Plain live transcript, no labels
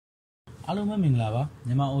အားလုံးပဲမင်္ဂလာပါ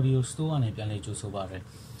မြန်မာ audio store ကနေပြန်လည်ကြိုဆိုပါရစေ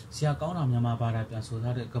ဆရာကောင်းတာမြန်မာဘာသာပြန်ဆို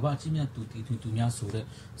ထားတဲ့ကမ္ဘာကြီးမြတ်သူတည်သူများဆိုတဲ့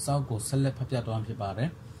စောက်ကိုဆက်လက်ဖတ်ပြသွားဖြစ်ပါတယ်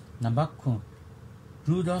နံပါတ်9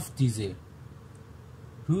 Rudolf Diesel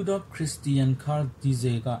Rudolf Christian Karl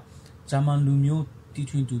Diesel ကဂျာမန်လူမျိုးတည်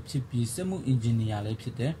သူဖြစ်ပြီးစက်မှုအင်ဂျင်နီယာလည်းဖြ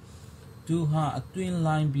စ်တယ်သူဟာအတွင်း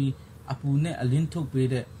လိုင်းပြီးအပူနဲ့အလင်းထုတ်ပေး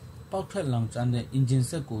တဲ့ပေါက်ထွက်လောင်ကျွမ်းတဲ့အင်ဂျင်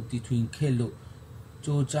ဆက်ကိုတည်ထွင်ခဲ့လို့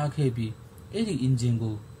ကြိုးကြားခဲ့ပြီးအဲ့ဒီအင်ဂျင်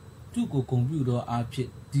ကိုသူ့ကိုကွန်ပျူတာအားဖြင့်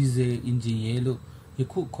ဒီဇယ်အင်ဂျင်ရဲ့လို့ယ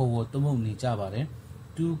ခုခေါ်ဝေါ်သမုတ်နေကြပါတယ်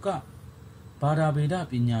သူကဘာသာဗေဒ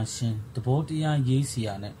ပညာရှင်သဘောတရားရေးဆ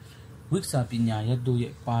ရာနဲ့ဝိက္ခာပညာရပ်တို့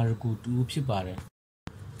ရဲ့ပါရဂူတူဖြစ်ပါတယ်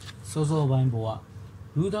စောစောပိုင်းဘဝ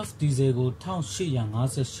ရူဒတ်ဖ်ဒီဇယ်ကို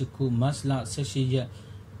1858ခုမတ်လ18ရက်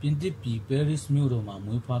ပြင်သစ်ပြည်ပဲရစ်မြို့တော်မှာ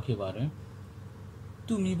မွေးဖွားခဲ့ပါတယ်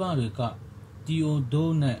သူမိဘတွေကတီယိုဒို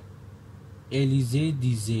နဲ့အလီဇေ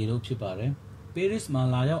ဒီဇယ်တို့ဖြစ်ပါတယ်ပဲရစ်မှာ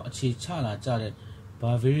လာရောက်အခြေချလာကြတဲ့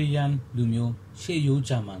ဘာဗေရီယန်လူမျိုးရှေ့ရိုး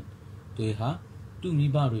ဂျာမန်တွေဟာသူ့မိ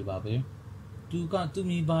ဘတွေပါပဲသူကသူ့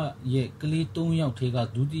မိဘရဲ့ကလေး3ယောက်ထဲက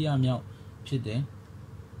ဒုတိယမြောက်ဖြစ်တယ်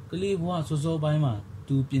ကလေးဘဝစောစောပိုင်းမှာ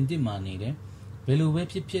သူပြင်သစ်မှာနေတယ်ဘယ်လိုပဲ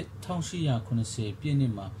ဖြစ်ဖြစ်1880ပြည့်နှ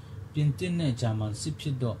စ်မှာပြင်သစ်နဲ့ဂျာမန်စစ်ဖြ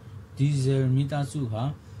စ်တော့ဒီဇယ်မိသားစုဟာ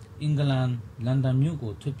အင်္ဂလန်လန်ဒန်မြို့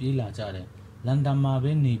ကိုထွက်ပြေးလာကြတယ်လန်ဒန်မှာ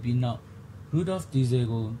ပဲနေပြီးနောက်ရူဒတ်ဖ်ဒီဇယ်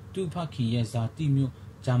ကိုသူ့ဖခင်ရဲ့ဇာတိမြို့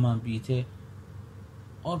ဂျာမန်ပြည်ထဲ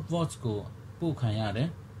အော့ဗော့စ်ကိုပို့ခံရတယ်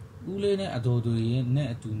။ဦးလေးနဲ့အတော်တွေနဲ့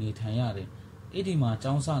အတူနေထိုင်ရတယ်။အဲ့ဒီမှာ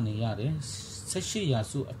ကျောင်းစနေရတယ်။18ရာ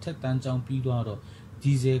စုအထက်တန်းကျောင်းပြီးတော့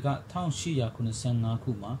ဒီဇယ်က1885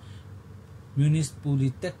ခုမှာမြူနစ်ပိုလီ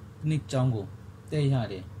တက်နစ်ကျောင်းကိုတက်ရ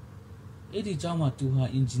တယ်။အဲ့ဒီကျောင်းမှာသူဟာ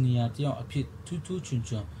အင်ဂျင်နီယာတယောက်အဖြစ်ထူးထူးချွန်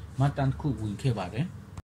ချွန်မတန်ခုဝင်ခဲ့ပါတယ်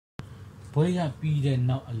။ဘွဲရပြီးတဲ့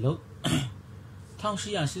နောက်အလုပ်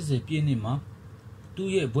1880ပြည့်နှစ်မှာသူ့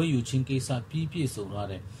ရဲ့ဘွဲယူချင်းကိစ္စပြီးပြည့်စုံသွား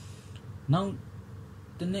တယ်။နောက်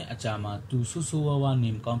တနေ့အကြာမှာသူဆူဆူဝါဝါနေ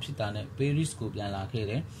မကောင်းဖြစ်တာနဲ့ပဲရစ်ကိုပြန်လာခဲ့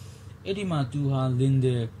တယ်။အဲ့ဒီမှာသူဟာလင်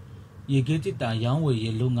ဒါရေခဲတစ်တာရောင်းဝယ်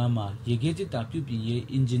ရေးလုပ်ငန်းမှာရေခဲတစ်တာပြုပြင်ရေး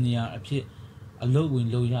အင်ဂျင်နီယာအဖြစ်အလုပ်ဝင်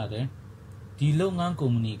လုပ်ရတယ်။ဒီလုပ်ငန်းကု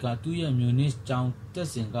မ္ပဏီကသူ့ရဲ့မြူနစ်ကျောင်းတက်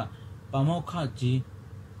စဉ်ကပါမောက္ခကြီး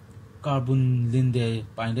ကာဗွန်လင်ဒါ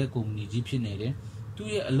ပိုင်တဲ့ကုမ္ပဏီကြီးဖြစ်နေတယ်။သူ့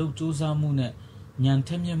ရဲ့အလုပ်စူးစမ်းမှုနဲ့ညံထ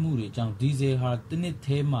က်မြက်မှုတွေကြောင့်ဒီဇယ်ဟာတစ်နှစ်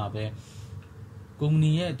သေးမှာပဲကုမ္ပ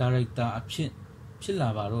ဏီရဲ့ဒါရိုက်တာအဖြစ်လာ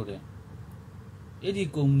ပါတော့တယ်။အဲ့ဒီ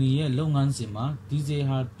ကုမ္ပဏီရဲ့လုပ်ငန်းစဉ်မှာဒီဇယ်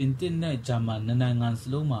ဟာပြင်သစ်နဲ့ဂျာမန်နိုင်ငံစ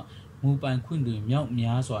လုံးမှာမူပိုင်ခွင့်တွေမြောက်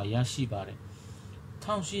များစွာရရှိပါတယ်။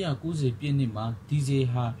1890ပြည့်နှစ်မှာဒီဇယ်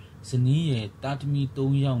ဟာဇနီးရဲ့တာသမီ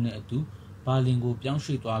3ယောက်နဲ့အတူဘာလင်ကိုပြောင်း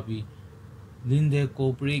ရွှေ့သွားပြီးလင်ဒါကို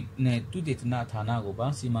ပရိတ်နဲ့သူတေသနဌာနကိုပါ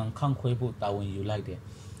စီမံခန့်ခွဲဖို့တာဝန်ယူလိုက်တယ်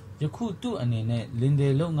။ယခုသူ့အနေနဲ့လင်ဒါ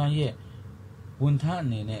လုပ်ငန်းရဲ့ဝန်ထမ်းအ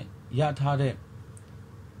နေနဲ့ရထားတဲ့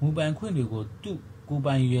မူပိုင်ခွင့်တွေကိုသူ့ကိုယ်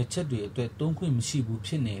ပိုင်ရွေချက်တွေအတွက်တုံးခွင့်မရှိဘူး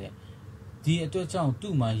ဖြစ်နေတယ်။ဒီအတွက်ကြောင့်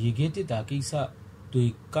သူ့မှာရေခဲတစ်တာကိစ္စတွေ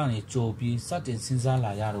ကနေကြော်ပြီးစတင်စဉ်းစား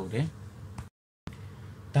လာရတော့တယ်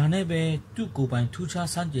။ဒါနဲ့ပဲသူ့ကိုယ်ပိုင်ထူးခြား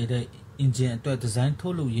စမ်းကြဲတဲ့အင်ဂျင်အတွက်ဒီဇိုင်းထု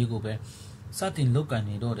တ်လုပ်ရေးကိုပဲစတင်လုပ်ကိုင်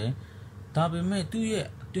နေတော့တယ်။ဒါပေမဲ့သူ့ရဲ့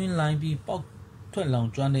အတွင်းလိုင်းပြီးပေါက်ထွက်လောင်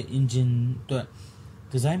ကျွမ်းတဲ့အင်ဂျင်အတွက်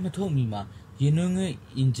ဒီဇိုင်းမထုတ်မီမှာရေနွေးငွေ့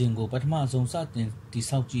အင်ဂျင်ကိုပထမဆုံးစတင်တည်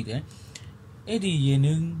ဆောက်ကြည့်တယ်။အဲ့ဒီရေ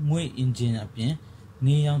နွေးငွေ့အင်ဂျင်အပြင်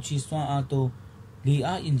နေရောင်ခြည်စွမ်းအားသုံးလေ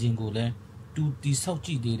အားအင်ဂျင်ကိုလည်းသူတည်ဆောက်ကြ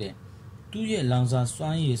ည့်သေးတယ်။သူ့ရဲ့လောင်စာစွ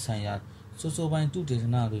မ်းရည်ဆိုင်ရာစိုးစိုးပိုင်းသူတေသ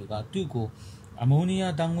နတွေကသူ့ကိုအမိုနီယာ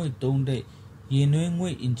ဓာတ်ငွေ့သုံးတဲ့ရေနွေး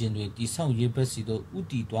ငွေ့အင်ဂျင်တွေတည်ဆောက်ရေးဘက်စီတို့ဥ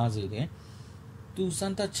တီသွားစေတယ်။သူစ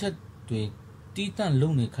မ်းသပ်ချက်တွေတီးတန့်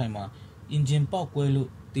လုံနေခိုင်မှာအင်ဂျင်ပေါက်ကွဲလို့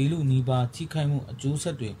တေလူနီးပါးထိခိုက်မှုအကျိုးဆ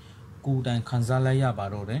က်တွေကိုယ်တိုင်ခံစားလိုက်ရပါ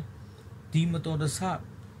တော့တယ်။ဒီမတော်တဆ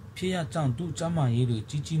ဖြစ်ရကြောင့်သူ့ကျမ်းမာရေးတွေ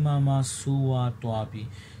ကြီးကြီးမားမားဆိုးဝါးသွားပြီး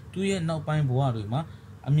သူ့ရဲ့နောက်ပိုင်းဘဝတွေမှာ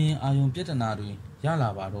အမြင်အာရုံပြဿနာတွေရလာ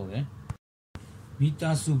ပါတော့တယ်။မိ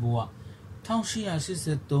သားစုဘဝ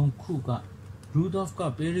1883ခုကရူဒတ်ဖ်က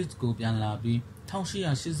ပဲရစ်ကိုပြန်လာပြီး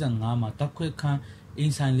1885မှာတက်ခွဲခန်းအိ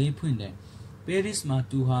မ်ဆိုင်လေးဖွင့်တယ်။ပဲရစ်မှာ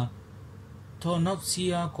သူဟာထော်နော့ဆီ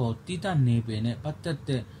ယာကိုတီတာနေပင်နဲ့ပတ်သက်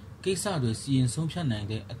တဲ့ကိစ္စတွေစီရင်ဆုံးဖြတ်နိုင်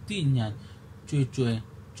တဲ့အသိဉာဏ်ကျွဲကျွ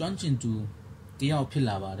မ်းကျင်သူတယောက်ဖြစ်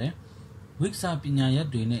လာပါတယ်။ဝိက္ခာပညာရပ်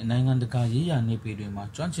တွေနဲ့နိုင်ငံတကာရေးရာနေပေတွေမှာ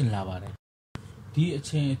ကျွမ်းကျင်လာပါတယ်။ဒီအ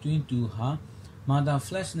ချိန်အတွင်းသူဟာမာဒါဖ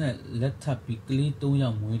လက်နဲ့လက်ထပ်ပြီးကလေး3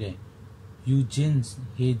ယောက်မွေးတယ်။ယူဂျင်း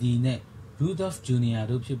ဟေဒီနဲ့ရူဒတ်ဖ်ဂျူနီယာ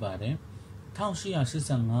တို့ဖြစ်ပါတယ်။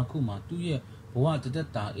1885ခုမှာသူ့ရဲ့ဘဝတသက်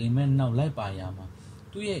တာအိမ်မက်နောက်လိုက်ပါရမှာ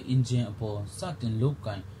သူ့ရဲ့အင်ဂျင်အပေါ်စတင်လုပ်က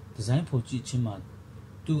င်ဒီဇိုင်းဖို့ကြည့်ချင်းမှာ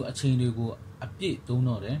သူအချိန်တွေကိုအပြည့်သုံး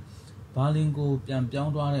တော့တယ်။ဘာလင်ကိုပြန်ပြော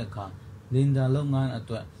င်းသွားတဲ့အခါလင်ဒါလုပ်ငန်းအ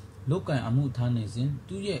တွက် look at Amu Tanizin,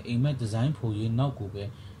 do ye a met design for you now go be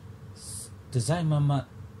design mama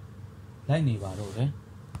like Nivaro,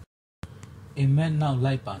 a man now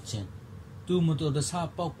like Pachin. Do moto the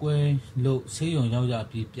Sapokwe, low, say on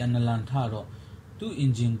Yapi, Pianalan Taro, do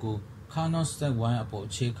engine go, cannot step one about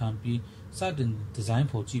che can be sudden design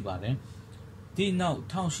for Chibare. Di now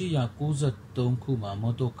township ya goes a don kuma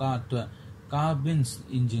moto car carbins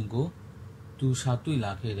engine go, do Shatui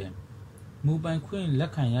like it. Move by Queen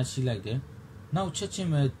Lakan Yashi like that. Now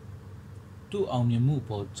Chechim do on your move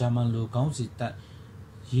or Jaman County that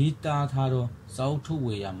ye da taro, South to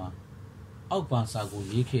Wayama.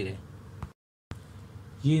 Outbansago ye kere.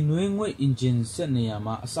 Ye Nuingwe engine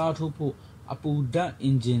Senayama, Satopo, Apu da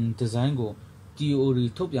engine design go,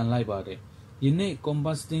 Diori Topian Library. Ye ne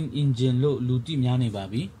combusting engine low Luti Miani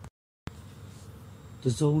Babi. The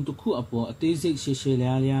zone to cool up a daisy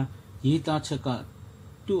Sheshelia, ye da checka.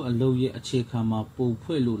 Do a low ye a chekama po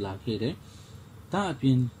puelu la kere. That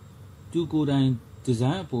been do go down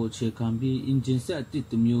desirable check can be engine set did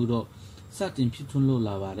the muro, sat in pitun low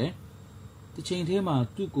lavare. The chain tema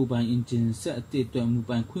do go by engine set did the move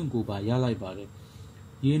by queen go by yalai bare.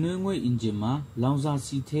 Ye no way engine ma, Lanza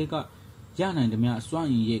si take up Yana and the mea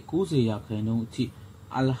swan ye goes a yakano tea.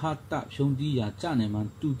 Alhata shondi ya janeman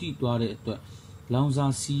do deep dware at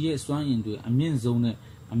Lanza si ye swan into a mean zone.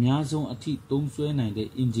 A miazon a tea don't swear and the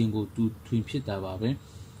engine go to twin pit babe.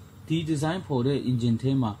 The design for the engine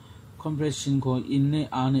tema compression coil in ne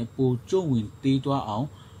ane po join data out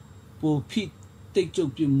po pit take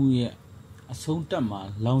joke muye a song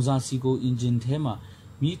tama Lanza sigo engine tema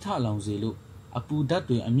mita lounzelo a pu that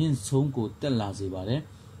way a mean song go tell lazibare.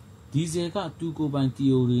 These got to go by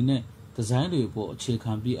theory ne design report check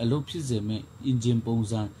can be a low pizeme engine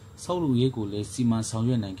bones and solo yego le siman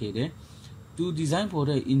sound and kede. To design for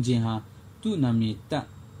the engine ha, do nami that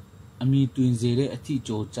a me to inzere a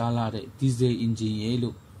teacher jala diesel engine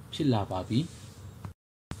yellow, pilla baby.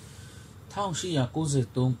 Town shia goes a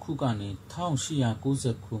don kugane, town shia goes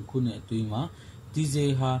a kunkune duima,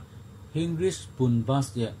 diesel ha, Hengrish bun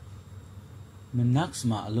bas ye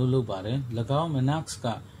Menaxma lolo bare, Lagao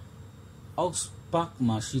Menaxka, Augsbach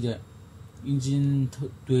machide, engine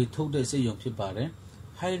to told the say young bare,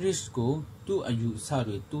 high risk go. Do a you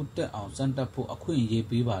sorry to the out Santa Po a queen ye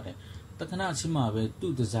bivare. The Kana Chimabe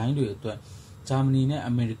do design to it. Germany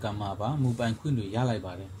America Maba, move by Queen to Yalai.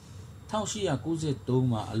 Taushia goes a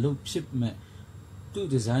doma a loop shipment. Do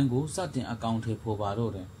design go certain account for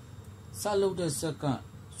Barode. Salo de Saka,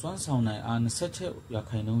 Swansound and such a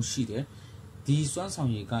Yakano sheet. These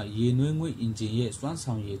Swansound ye got ye knowing engine ye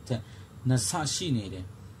Swansound ye ten, Nasashi needed.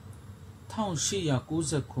 Town shia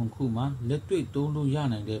goes a concuma, let wait dolo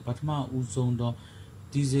yan and the Patma Uzondo,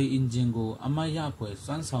 diesel engine go, Amayakwe,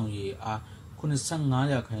 Sansound ye are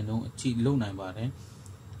Kunisangaya Kano, cheat low nine bare.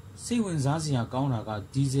 See when Zazia Gaunaga,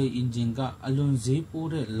 diesel engine got alone zepo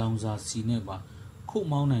Lanza Cineba, Cook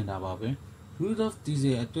Mount and Ababe, Rudolph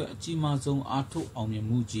diesel at Chimazon Arto on your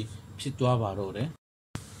Muji, Pitwaba Rode.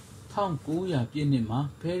 Town Goya Pienema,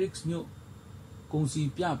 Perix new Consi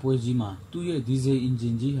Pia Poejima, 2 year diesel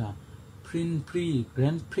engine jiha. Print pre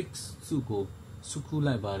Grand Prix Suko, Suku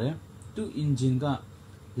Libare, 2 engine got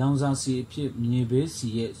Lanza si appear Miebe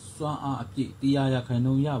si Swa appear Tiaya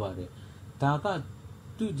Kano Yabare. Taka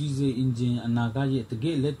 2 diesel engine and Naga yet the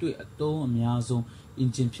gate let to a tone miazo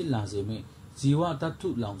engine Pilazeme, Ziwa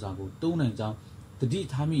Tatu Lanzago, Tone and down the D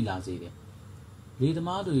Tami Lazade. Later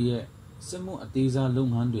Mado ye, Semo Ateza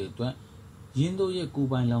long 100, Yindo ye go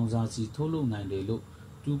by Lanza si Tolo 9 de look,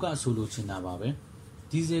 Tuga Solo Chinababe.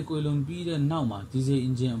 Diesel coilon be the Nauma, diesel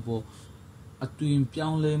engine for a twin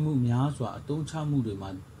pianle mu miaswa, don't chamu de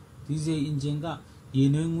man. Diesel engine got ye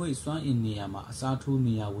knowing way swan in Niama, Satu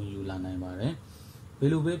Nia when you lanai.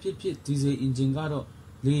 Below pit diesel engine got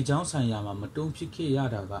Lee Johnson Yama, Maton Pike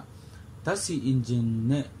Yadaga. That's the engine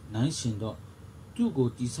net 9 shindo. 2 go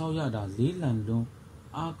Tisao Yada, Lee Landon,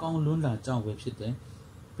 Argon Lunda John Webpit.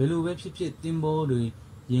 Below Webpit Timbo de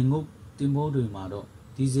Yengo Timbo de Mado.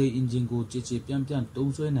 Diesel engine go chichi pian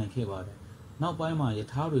don't sway and kebare. Now by my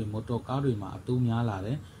Yatari motor carima, a tomia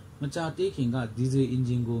lare, Macha taking got diesel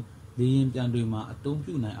engine go, the Piandrima, a tom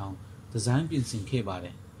pu nine out, design pins in kebare.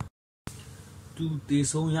 2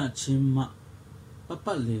 days on ya chimma,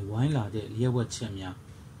 Papa le wine lade, Yewa chemia.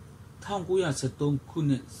 Town goya seton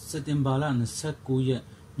kune, setting bala and set goya,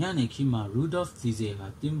 Yane Kima, Rudolph Diesel,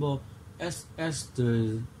 Timbo, SS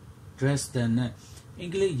the Dresden,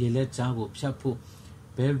 English Yelet Jago, Piapo.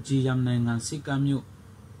 Belgium Nangan Sikamu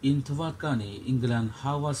in Tavakani, England,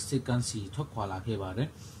 Howard Sikansi, Tokwala Hebare.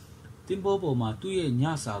 Timbobo ma 2 year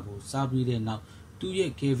Nyasabu, Sabi now, 2 year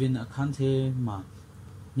Kevin a Kante ma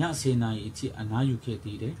Nyasena iti Anayuke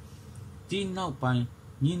dide. ဒီနောက်ပိုင်း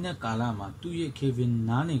ညနေကာလမှာသူ့ရဲ့ Kevin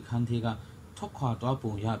နားနေခန်းထဲကထွက်ခွာသွား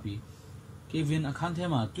ပုံရပြီး Kevin အခန်းထဲ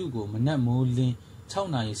မှာသူ့ကိုမနက်မိုးလင်း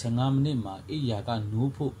6:15 မိနစ်မှာအိယာက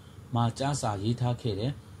နိုးဖို့မှာကြားစာရေးထားခဲ့တ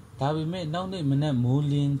ယ်။ဒါပေမဲ့နောက်နေ့မနက်မိုး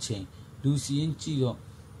လင်းချိန်လူစီရင်ကြည့်တော့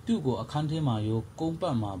သူ့ကိုအခန်းထဲမှာရောကုန်းပ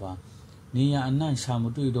တ်မှာပါနေရအနှံ့ရှာမ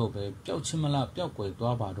တွေ့တော့ပဲပျောက်ချင်းမလားပျောက်ကွယ်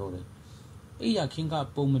သွားပါတော့တယ်။အိယာခင်းက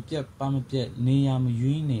ပုံမပြတ်ပါမပြတ်နေရမ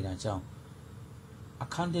ရွေးနေတာကြောင့်အ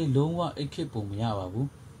ခန်းထဲလုံးဝအိတ်ခစ်ပုံမရပါဘူး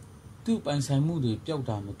။သူ့ပိုင်ဆိုင်မှုတွေပျောက်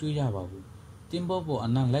တာမတွေ့ရပါဘူး။တင်းဘောပေါ်အ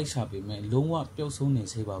နှံ့လိုက်ရှာပေမဲ့လုံးဝပျောက်ဆုံးနေ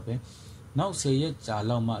စေပါပဲ။နောက်10ရက်ကြာ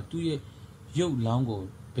လောက်မှသူ့ရဲ့ရုပ်လောင်းကို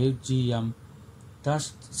ဘယ်ဂျီယမ်ဒတ်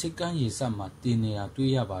စိတ်ကန်းရည်စပ်မှာတင်နေတာ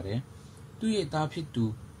တွေ့ရပါတယ်။သူ့ရဲ့သားဖြစ်သူ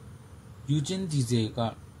ယူဂျင်ဒီဇယ်က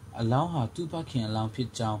အလောင်းဟာသူ့ဖခင်အလောင်းဖြစ်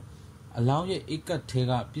ကြောင်းအလောင်းရဲ့အိတ်ကတ်ထဲ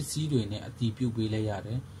ကပစ္စည်းတွေနဲ့အတီးပြုတ်ပေးလိုက်ရတ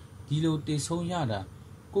ယ်။ဒီလိုတေဆုံးရတာ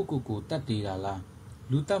ကိုတတ်သေးတာလား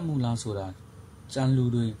လူတတ်မှုလားဆိုတာကြံလူ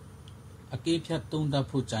တွေအကေးဖြတ်သုံးတတ်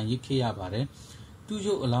ဖို့ကြံရစ်ခဲ့ရပါတယ်။သူ့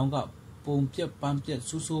ရုပ်အလောင်းကပုံပြက်ပန်းပြက်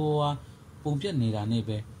ဆူဆူဝါပုံပြက်နေတာနဲ့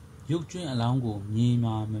ပဲရုပ်ကျွင်းအလောင်းကိုမြေ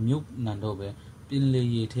မှာမမြုပ်နိုင်တော့ပဲပင်လေ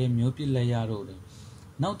ရည်ထဲမျိုးပစ်လိုက်ရတော့တယ်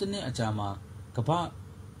။နောက်တစ်နှစ်အကြာမှာကမ္ဘာ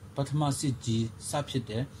ပထမစစ်ကြီးစဖြစ်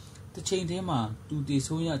တဲ့တစ်ချိန်တည်းမှာသူတည်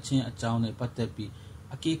ဆိုးရခြင်းအကြောင်းနဲ့ပတ်သက်ပြီး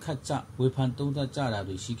အကေးခတ်ကြဝေဖန်သုံးသပ်ကြတာ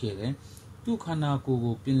တွေရှိခဲ့တယ်။သူ့ခန္ဓာကိုယ်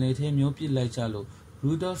ကိုပင်လေထဲမျိုးပစ်လိုက်ကြလို့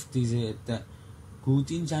ရူဒော့ဖ်ဒီဇယ်အသက်ဂူတ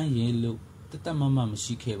င်းချမ်းရဲလို့တတ်မမမ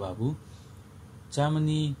ရှိခဲ့ပါဘူး။ဂျာမ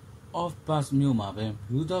နီအော့ဖ်ဘတ်မြို့မှာပဲ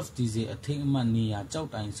ရူဒော့ဖ်ဒီဇယ်အထိတ်အမှတ်နေရာကြောက်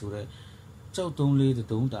တိုင်ဆိုတဲ့ကြောက်တုံးလေး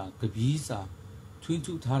တုံးတာကပီးစာထွင်း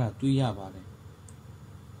ထုထားတာတွေ့ရပါတယ်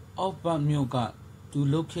။အော့ဖ်ဘတ်မြို့ကသူ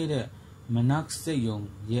လုတ်ခဲ့တဲ့မနက်စိတ်ယုံ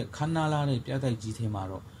ရဲ့ခန္ဓာလာတဲ့ပြတိုက်ကြီးထဲမှာ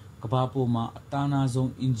တော့ကဘာပေါ်မှာအတာနာ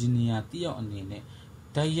ဆုံးအင်ဂျင်နီယာတယောက်အနေနဲ့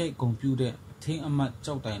ဓာတ်ရိုက်ကွန်ပျူတာအထင်းအမှတ်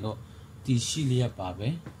ကြောက်တိုင်တော့တည်ရှိလျက်ပါပဲ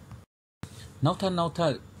။နောက်ထ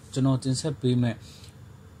ပ်ကျွန်တော်တင်ဆက်ပေးမယ်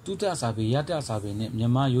တုတစာပေရတစာပေနဲ့မြ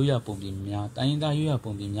န်မာရိုးရာပုံပြင်များတိုင်းရင်းသားရိုးရာ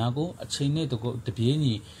ပုံပြင်များကိုအချိန်နဲ့တပြေး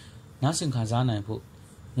ညီနားဆင်ခံစားနိုင်ဖို့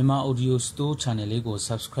မြန်မာ Audio Store Channel လေးကို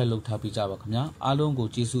Subscribe လုပ်ထားပေးကြပါခင်ဗျာအားလုံးကို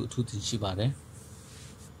ကျေးဇူးအထူးတင်ရှိပါတယ်